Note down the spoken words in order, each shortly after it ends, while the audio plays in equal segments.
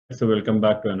So welcome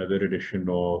back to another edition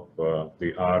of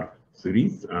the R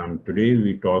series. And today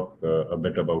we talk a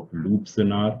bit about loops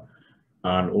in R,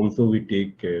 and also we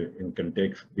take in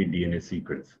context the DNA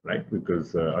sequence, right?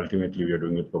 Because ultimately we are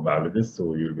doing it for biologists,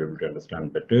 so you'll be able to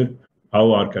understand better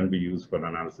how R can be used for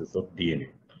analysis of DNA.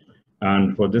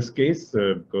 And for this case,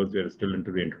 because we are still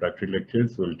into the introductory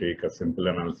lectures, we'll take a simple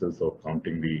analysis of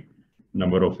counting the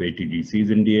number of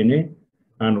ATGCs in DNA.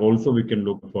 And also we can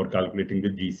look for calculating the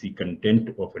GC content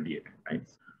of a DNA, right?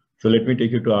 So let me take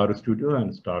you to RStudio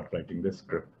and start writing the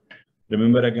script.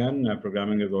 Remember again,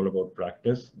 programming is all about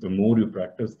practice. The more you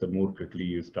practice, the more quickly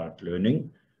you start learning.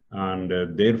 And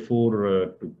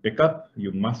therefore, to pick up,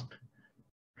 you must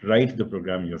write the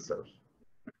program yourself.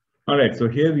 All right, so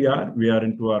here we are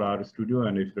into our RStudio,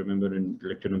 and if you remember in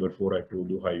lecture number 4, I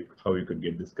told you how you could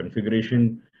get this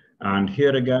configuration. And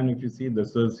here again, if you see,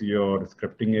 this is your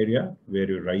scripting area where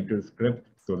you write your script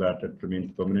so that it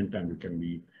remains permanent and it can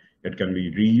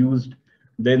be reused.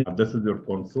 Then this is your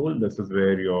console. This is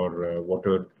where your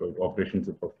whatever operations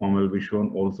you perform will be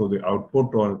shown. Also, the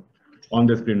output on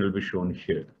the screen will be shown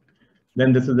here.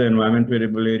 Then this is the environment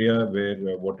variable area where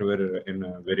whatever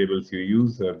variables you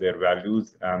use, their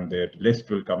values and their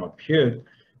list will come up here.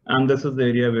 And this is the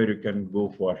area where you can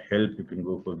go for help, you can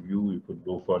go for view, you could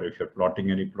go for if you're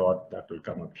plotting any plot, that will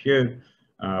come up here.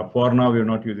 For now, we're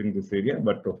not using this area,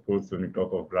 but of course, when we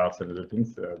talk of graphs and other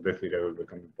things, this area will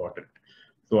become important.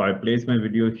 So I place my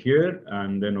video here,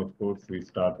 and then of course, we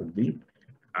start with the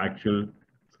actual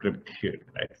script here,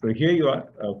 right? So here you are,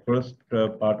 first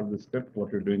part of the script,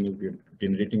 what you're doing is you're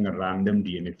generating a random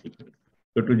DNA sequence.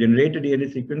 So to generate a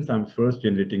DNA sequence, I'm first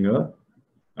generating a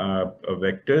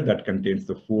vector that contains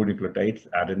the 4 nucleotides,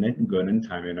 adenine, guanine,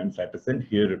 thymine, and cytosine,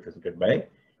 here represented by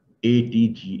A, T,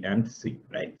 G, and C,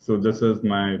 right? So this is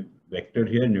my vector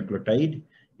here, nucleotide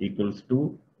equals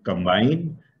to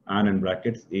combine, and in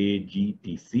brackets A, G,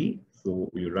 T, C. So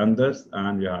you run this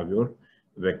and you have your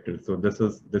vector. So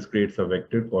this creates a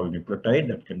vector called nucleotide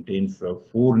that contains 4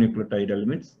 nucleotide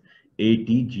elements, A,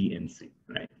 T, G, and C,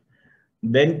 right?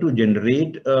 Then to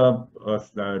generate a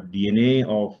DNA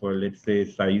of let's say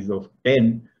size of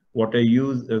 10, what I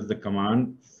use is the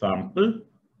command sample,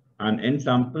 and in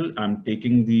sample I'm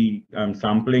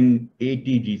sampling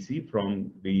ATGC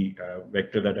from the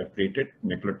vector that I've created,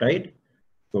 nucleotide.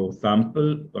 So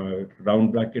sample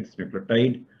round brackets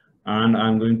nucleotide, and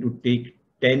I'm going to take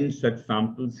 10 such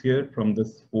samples here from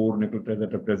this 4 nucleotides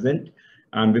that are present.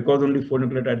 And because only 4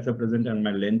 nucleotides are present and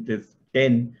my length is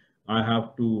 10, I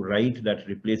have to write that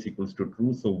replace equals to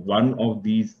true. So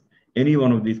any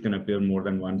one of these can appear more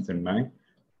than once in my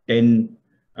 10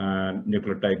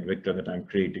 nucleotide vector that I'm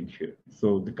creating here.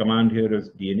 So the command here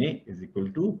is DNA is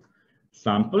equal to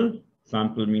sample.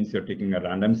 Sample means you're taking a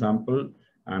random sample.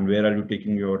 And where are you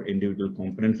taking your individual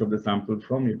components of the sample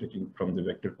from? You're taking from the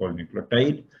vector called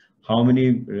nucleotide. How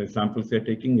many samples you're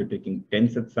taking? You're taking 10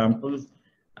 such samples.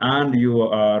 And you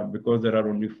are, because there are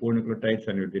only 4 nucleotides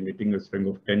and you're generating a string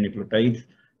of 10 nucleotides.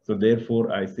 So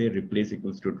therefore, I say replace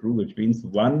equals to true, which means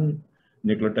one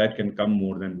nucleotide can come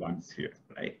more than once here,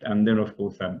 right? And then, of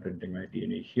course, I'm printing my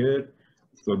DNA here.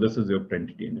 So this is your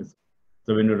print DNA.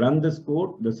 So when you run this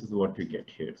code, this is what you get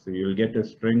here. So you'll get a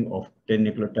string of 10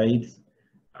 nucleotides.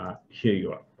 Here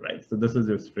you are, right? So this is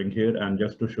your string here, and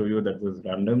just to show you that this is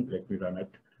random, let me run it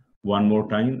one more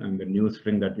time, and the new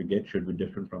string that we get should be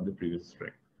different from the previous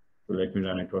string. So let me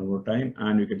run it one more time,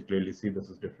 and you can clearly see this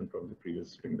is different from the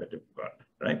previous string that you've got,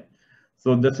 right?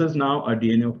 So this is now a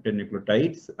DNA of 10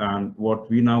 nucleotides, and what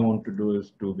we now want to do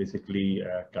is to basically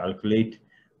calculate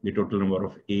the total number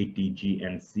of A, T, G,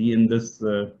 and C in this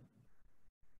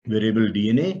variable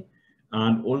DNA.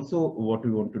 And also what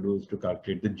we want to do is to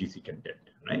calculate the GC content,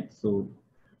 right? So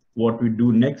what we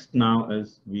do next now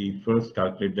is we first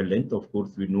calculate the length. Of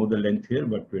course, we know the length here,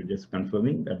 but we're just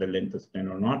confirming that the length is 10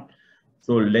 or not.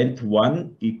 So length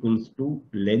 1 equals to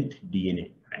length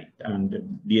DNA, right? And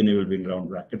DNA will be in round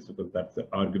brackets because that's the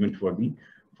argument for the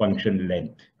function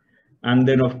length. And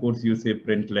then of course you say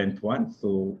print length 1.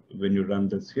 So when you run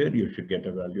this here, you should get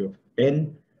a value of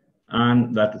 10,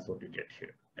 and that is what you get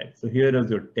here. Right? So here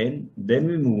is your 10. Then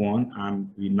we move on,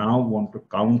 and we now want to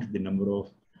count the number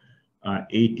of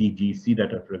ATGC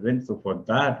that are present. So for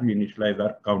that, we initialize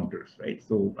our counters, right?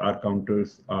 So our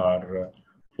counters are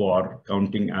for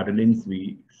counting adenines,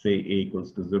 we say A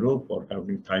equals to 0. For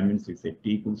counting thymines, we say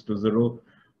T equals to 0.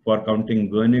 For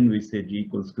counting guanine, we say G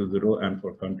equals to 0. And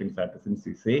for counting cytosines,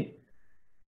 we say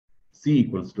C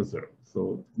equals to 0.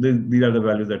 So these are the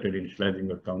values that are initializing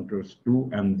your counters to.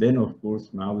 And then, of course,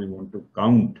 now we want to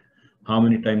count how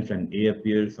many times an A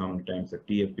appears, how many times a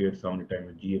T appears, how many times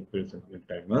a G appears, and how many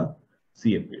times a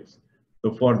C appears.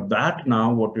 So for that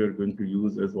now, what we're going to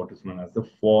use is what is known as the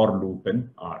for loop in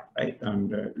R, right?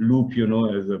 And loop, you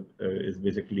know, is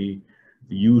basically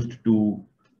used to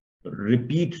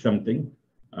repeat something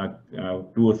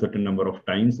to a certain number of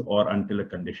times or until a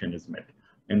condition is met.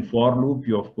 In for loop,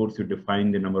 you of course you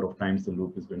define the number of times the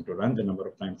loop is going to run. The number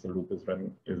of times the loop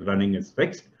is running is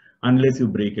fixed unless you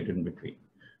break it in between.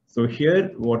 So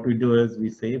here, what we do is we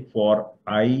say for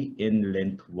I in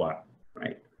length 1,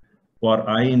 right? For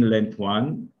I in length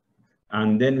 1,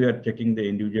 and then we are checking the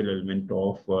individual element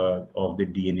of the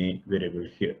DNA variable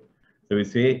here. So we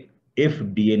say if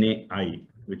DNA I,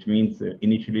 which means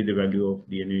initially the value of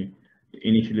DNA,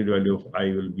 initially the value of I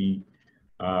will be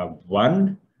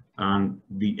 1, and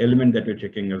the element that we're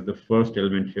checking is the first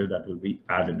element here, that will be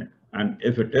adenine. And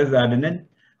if it is adenine,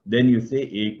 then you say A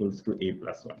equals to A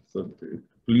plus 1. So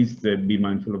please be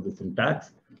mindful of the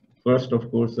syntax. First, of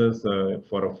course, is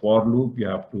for a for loop, you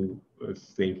have to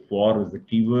say for is the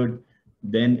keyword.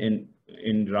 Then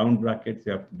in round brackets,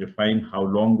 you have to define how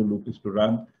long the loop is to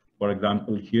run. For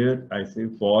example, here I say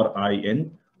for I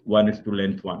in 1 is to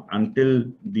length 1 until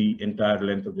the entire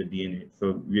length of the DNA.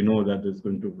 So we know that it's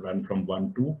going to run from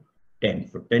 1 to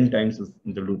 10. So 10 times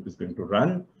the loop is going to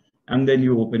run. And then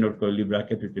you open a curly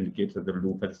bracket, which indicates that the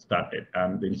loop has started.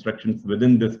 And the instructions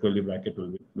within this curly bracket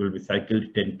will be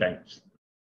cycled 10 times.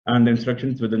 And the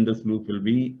instructions within this loop will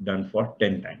be done for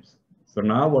 10 times. So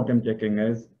now what I'm checking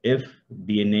is if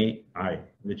DNA I,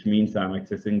 which means I'm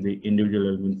accessing the individual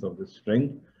elements of the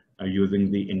string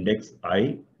using the index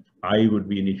I would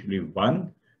be initially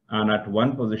 1. And at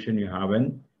 1 position, you have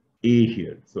an A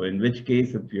here. So in which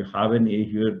case, if you have an A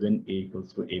here, then A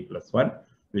equals to A plus 1,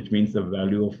 which means the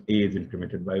value of A is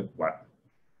incremented by 1.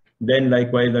 Then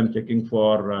likewise, I'm checking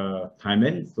for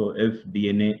thymine. So if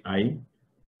DNA I,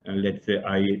 let's say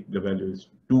I, the value is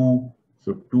 2.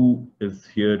 So 2 is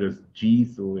here is G,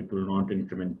 so it will not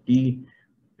increment T.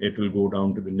 It will go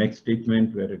down to the next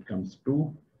statement where it comes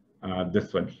to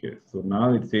this one here. So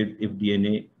now it says if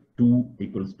DNA 2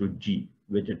 equals to G,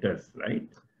 which it is, right?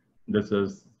 This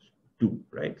is 2,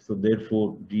 right? So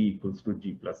therefore G equals to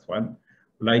G plus 1.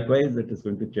 Likewise, it is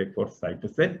going to check for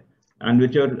cytosine, and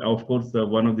whichever, of course,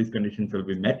 one of these conditions will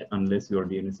be met unless your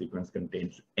DNA sequence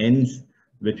contains ends,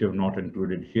 which you have not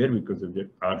included here because we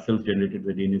ourselves generated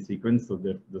the DNA sequence. So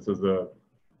that this is a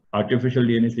artificial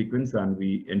DNA sequence, and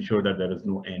we ensure that there is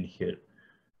no N here.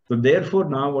 So therefore,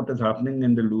 now what is happening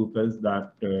in the loop is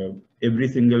that every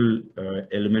single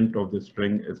element of the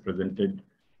string is presented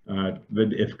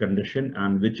with if condition,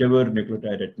 and whichever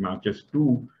nucleotide it matches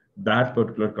to, that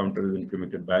particular counter is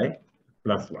incremented by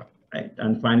 +1, right?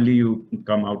 And finally, you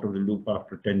come out of the loop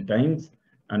after 10 times,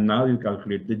 and now you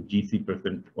calculate the GC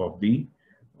percent of the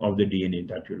DNA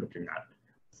that you're looking at.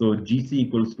 So GC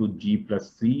equals to G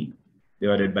plus C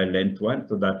divided by length 1.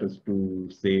 So that is to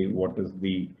say what is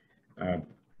the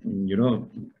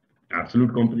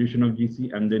absolute composition of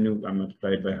GC, and then you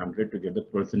multiply it by 100 to get the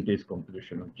percentage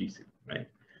composition of GC, right?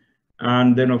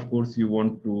 And then of course you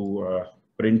want to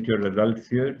print your results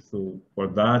here. So for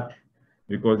that,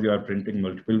 because you are printing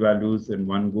multiple values in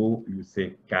one go, you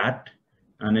say cat,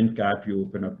 and in cat you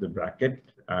open up the bracket,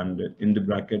 and in the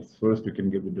brackets first you can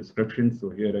give the description. So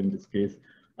here in this case,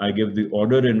 I give the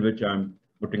order in which I'm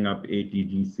putting up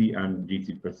ATGC and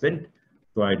GC percent.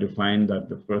 So I define that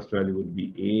the first value would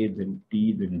be A, then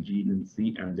T, then G, then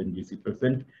C, and then GC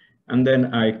percent. And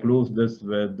then I close this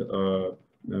with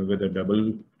a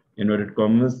double inverted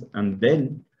commas, and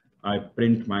then I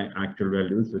print my actual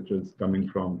values, which is coming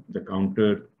from the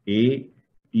counter A,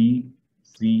 T,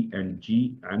 C, and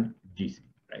G, and GC,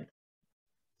 right?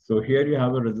 So here you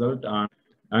have a result,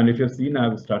 and if you've seen,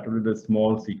 I've started with a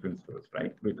small sequence first,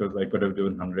 right? Because I could have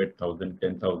given 100,000,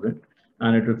 10,000,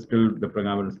 and it would still, the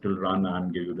program will still run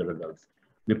and give you the results.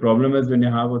 The problem is when you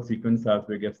have a sequence as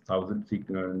big as 1,000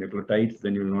 nucleotides,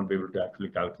 then you will not be able to actually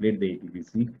calculate the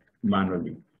ATGC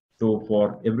manually. So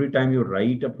for every time you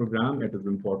write a program, it is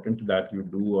important that you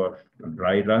do a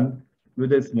dry run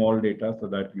with a small data so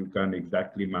that you can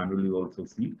exactly manually also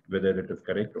see whether it is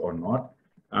correct or not.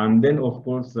 And then, of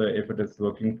course, if it is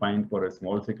working fine for a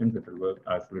small sequence, it will work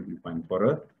absolutely fine for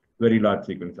a very large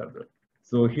sequence as well.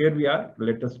 So here we are.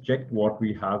 Let us check what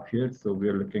we have here. So we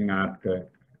are looking at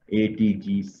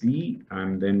ATGC,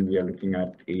 and then we are looking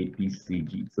at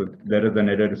ATCG. So there is an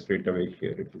error straight away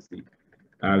here, if you see.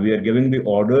 We are giving the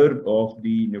order of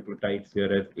the nucleotides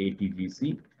here as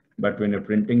ATGC, but when you're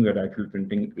printing, we're actually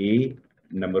printing A,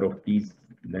 number of T's,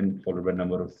 then followed by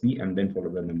number of C, and then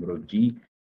followed by number of G.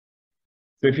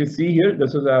 So if you see here,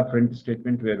 this is our print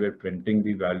statement where we're printing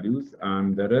the values,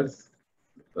 and there is,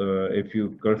 if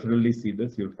you cursorily see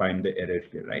this, you'll find the error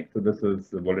here, right? So this is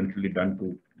voluntarily done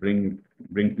to bring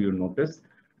to your notice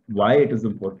why it is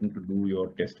important to do your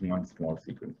testing on small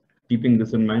sequence. Keeping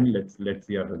this in mind, let's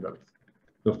see our results.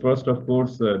 So first, of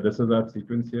course, this is our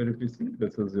sequence here. If you see,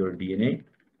 this is your DNA.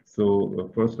 So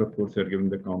first, of course, you're given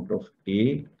the count of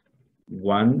A,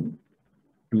 1,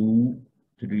 2,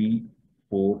 3,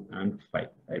 4, and 5.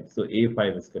 Right. So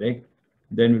A5 is correct.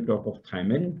 Then we talk of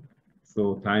thymine.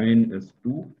 So thymine is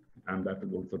 2, and that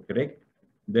is also correct.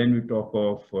 Then we talk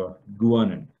of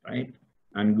guanine, right?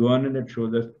 And guanine, it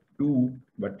shows us 2,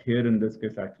 but here in this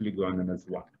case, actually guanine is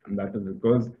 1, and that is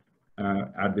because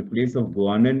at the place of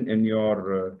guanine in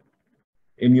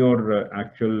your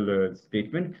actual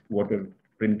statement, what is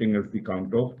printing is the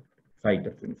count of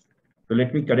cytosines. So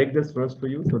let me correct this first for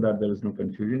you so that there is no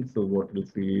confusion. So what we'll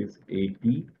see is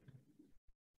AT,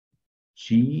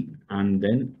 G, and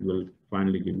then we'll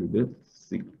finally give you this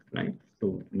C, right?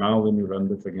 So now when you run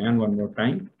this again one more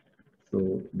time,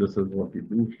 so this is what you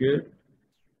do here.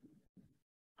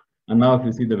 And now if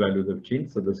you see the values have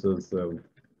changed, so this is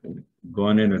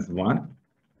guanine is 1,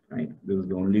 right? This is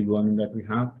the only guanine that we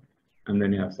have. And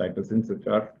then you have cytosines, which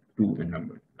are 2 in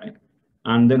number, right?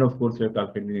 And then of course, you're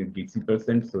calculating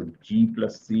GC%. So G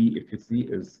plus C, if you see,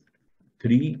 is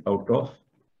 3 out of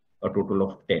a total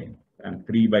of 10. And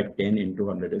 3 by 10 into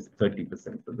 100 is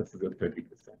 30%. So this is a 30%,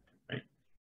 right?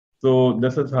 So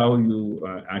this is how you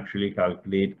actually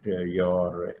calculate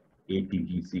your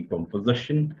ATGC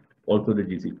composition, also the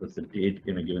GC percentage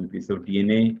in a given piece of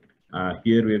DNA.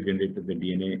 Here we have generated the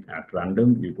DNA at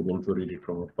random. You could also read it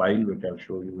from a file, which I'll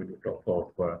show you when we talk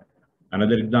of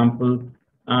another example.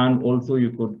 And also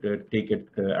you could take it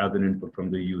as an input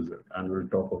from the user. And we'll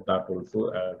talk of that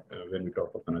also when we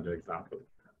talk of another example.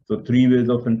 So 3 ways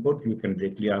of input. You can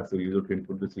directly ask the user to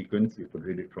input the sequence. You could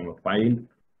read it from a file,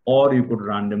 or you could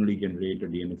randomly generate a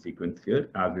DNA sequence here,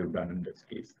 as we've done in this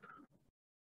case.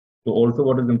 So also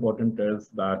what is important is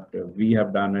that we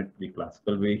have done it the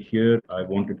classical way here. I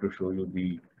wanted to show you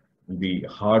the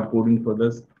hard coding for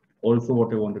this. Also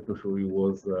what I wanted to show you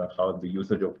was how the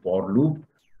usage of for loop.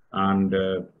 And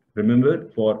remember,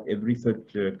 for every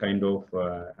such kind of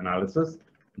analysis,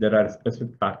 there are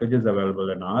specific packages available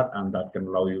in R, and that can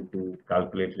allow you to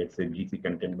calculate, let's say, GC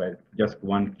content by just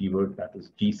one keyword, that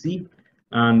is GC.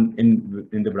 And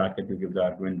in the bracket, you give the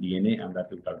argument DNA, and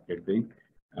that will calculate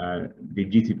the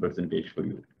GC percentage for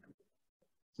you.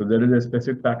 So there is a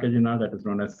specific package in R that is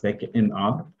known as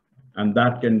sec_in_R, and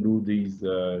that can do these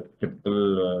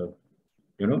typical,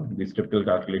 these typical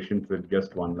calculations with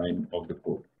just one line of the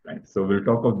code, right? So we'll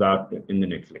talk of that in the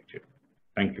next lecture.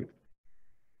 Thank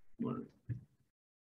you.